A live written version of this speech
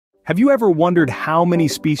Have you ever wondered how many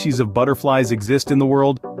species of butterflies exist in the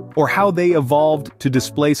world? Or how they evolved to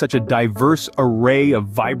display such a diverse array of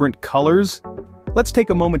vibrant colors? Let's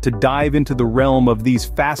take a moment to dive into the realm of these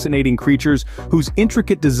fascinating creatures whose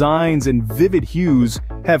intricate designs and vivid hues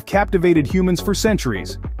have captivated humans for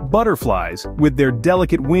centuries. Butterflies, with their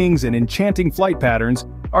delicate wings and enchanting flight patterns,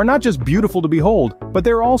 are not just beautiful to behold, but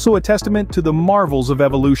they're also a testament to the marvels of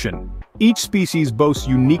evolution. Each species boasts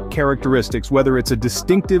unique characteristics, whether it's a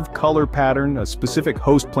distinctive color pattern, a specific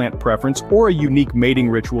host plant preference, or a unique mating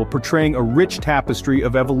ritual portraying a rich tapestry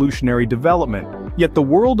of evolutionary development. Yet the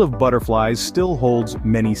world of butterflies still holds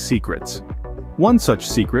many secrets. One such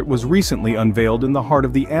secret was recently unveiled in the heart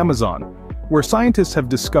of the Amazon, where scientists have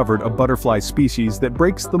discovered a butterfly species that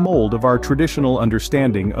breaks the mold of our traditional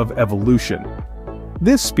understanding of evolution.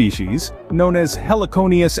 This species, known as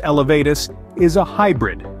Heliconius elevatus, is a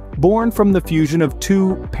hybrid, born from the fusion of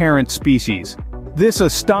two parent species. This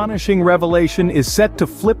astonishing revelation is set to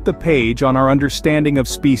flip the page on our understanding of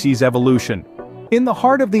species evolution. In the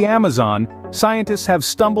heart of the Amazon, scientists have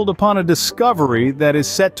stumbled upon a discovery that is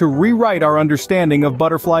set to rewrite our understanding of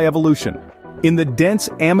butterfly evolution. In the dense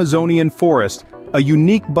Amazonian forest, a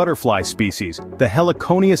unique butterfly species, the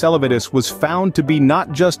Heliconius elevatus, was found to be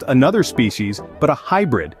not just another species, but a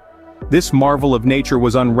hybrid. This marvel of nature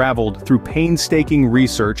was unraveled through painstaking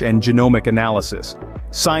research and genomic analysis.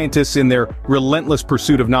 Scientists, in their relentless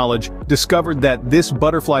pursuit of knowledge, discovered that this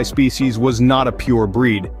butterfly species was not a pure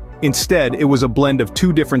breed. Instead, it was a blend of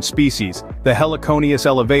two different species. The Heliconius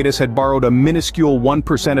elevatus had borrowed a minuscule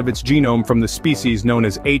 1% of its genome from the species known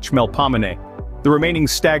as H. melpomene. The remaining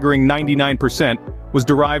staggering 99% was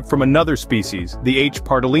derived from another species, the H.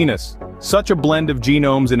 pardalinus. Such a blend of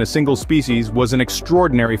genomes in a single species was an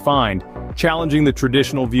extraordinary find, challenging the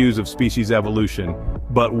traditional views of species evolution.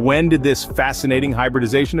 But when did this fascinating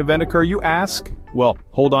hybridization event occur, you ask? Well,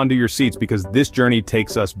 hold on to your seats because this journey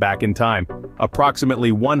takes us back in time,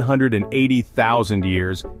 approximately 180,000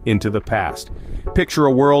 years into the past. Picture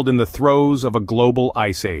a world in the throes of a global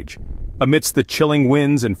ice age. Amidst the chilling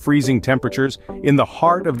winds and freezing temperatures, in the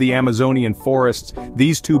heart of the Amazonian forests,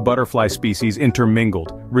 these two butterfly species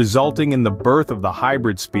intermingled, resulting in the birth of the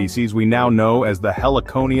hybrid species we now know as the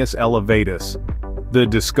Heliconius elevatus. The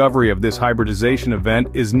discovery of this hybridization event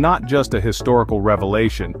is not just a historical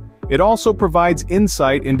revelation. It also provides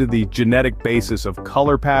insight into the genetic basis of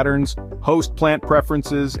color patterns, host plant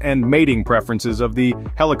preferences, and mating preferences of the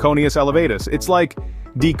Heliconius elevatus. It's like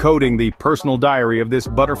decoding the personal diary of this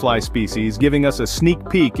butterfly species, giving us a sneak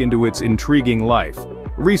peek into its intriguing life.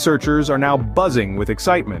 Researchers are now buzzing with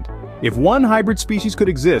excitement. If one hybrid species could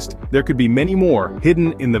exist, there could be many more,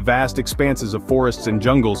 hidden in the vast expanses of forests and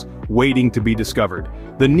jungles, waiting to be discovered.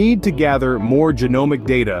 The need to gather more genomic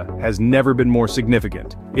data has never been more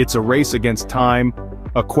significant. It's a race against time,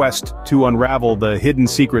 a quest to unravel the hidden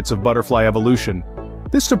secrets of butterfly evolution.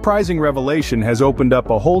 This surprising revelation has opened up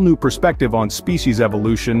a whole new perspective on species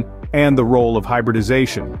evolution and the role of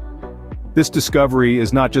hybridization. This discovery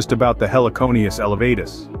is not just about the Heliconius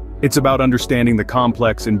elevatus. It's about understanding the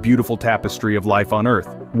complex and beautiful tapestry of life on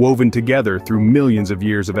Earth, woven together through millions of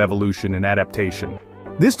years of evolution and adaptation.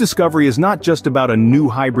 This discovery is not just about a new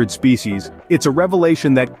hybrid species, it's a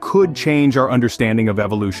revelation that could change our understanding of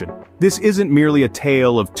evolution. This isn't merely a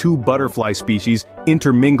tale of two butterfly species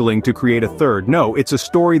intermingling to create a third. No, it's a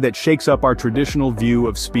story that shakes up our traditional view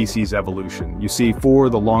of species evolution. You see, for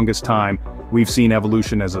the longest time, we've seen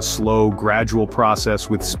evolution as a slow, gradual process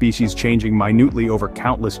with species changing minutely over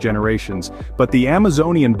countless generations. But the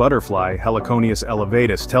Amazonian butterfly, Heliconius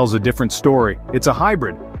elevatus, tells a different story. It's a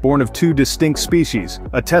hybrid, born of two distinct species,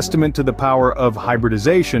 a testament to the power of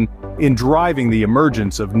hybridization in driving the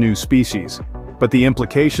emergence of new species. But the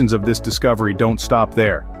implications of this discovery don't stop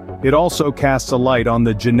there. It also casts a light on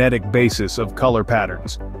the genetic basis of color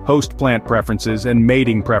patterns, host plant preferences, and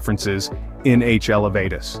mating preferences in H.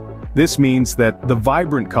 elevatus. This means that the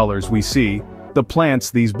vibrant colors we see, the plants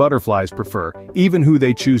these butterflies prefer, even who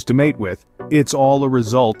they choose to mate with, it's all a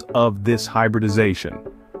result of this hybridization.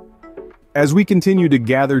 As we continue to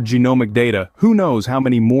gather genomic data, who knows how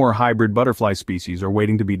many more hybrid butterfly species are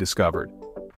waiting to be discovered.